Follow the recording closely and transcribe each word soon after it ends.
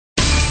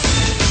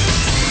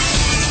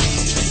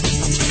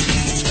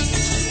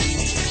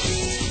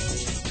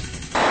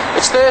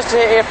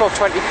Thursday, April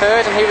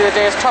 23rd, and here are the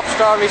day's top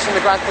stories from the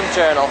Grantham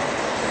Journal.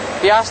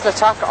 The arson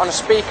attack on a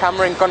speed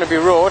camera in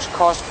Gunnerby Road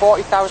caused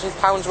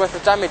 £40,000 worth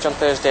of damage on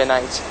Thursday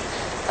night.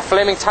 A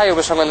flaming tyre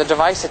was hung on the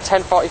device at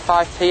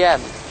 10:45 p.m.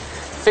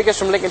 Figures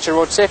from Lincolnshire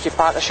Road Safety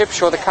Partnership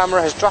show the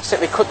camera has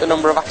drastically cut the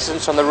number of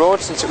accidents on the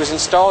road since it was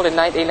installed in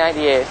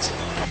 1998.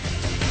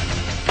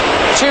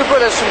 Two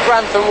brothers from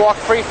Grantham walked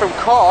free from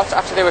court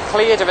after they were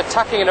cleared of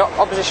attacking an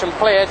opposition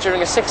player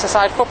during a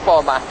six-a-side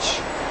football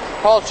match.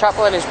 Paul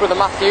Chappell and his brother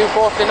Matthew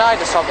both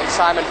denied assaulting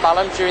Simon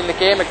Ballum during the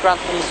game at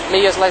Grantham's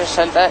Mears Leisure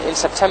Centre in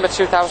September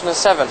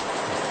 2007.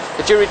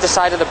 The jury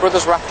decided the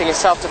brothers were acting in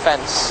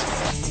self-defence.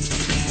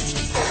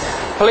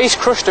 Police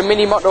crushed a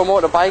mini-moto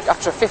motorbike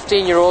after a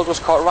 15-year-old was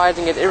caught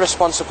riding it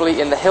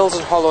irresponsibly in the Hills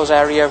and Hollows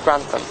area of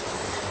Grantham.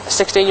 A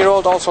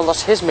 16-year-old also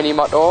lost his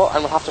mini-moto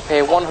and will have to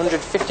pay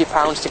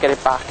 £150 to get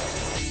it back.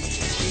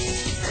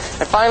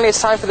 And finally, it's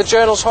time for the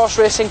Journal's horse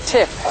racing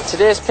tip.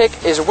 Today's pick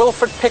is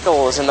Wilfred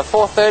Pickles in the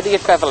 4:30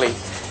 at Beverley.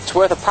 It's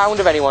worth £1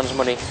 of anyone's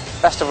money.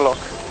 Best of luck.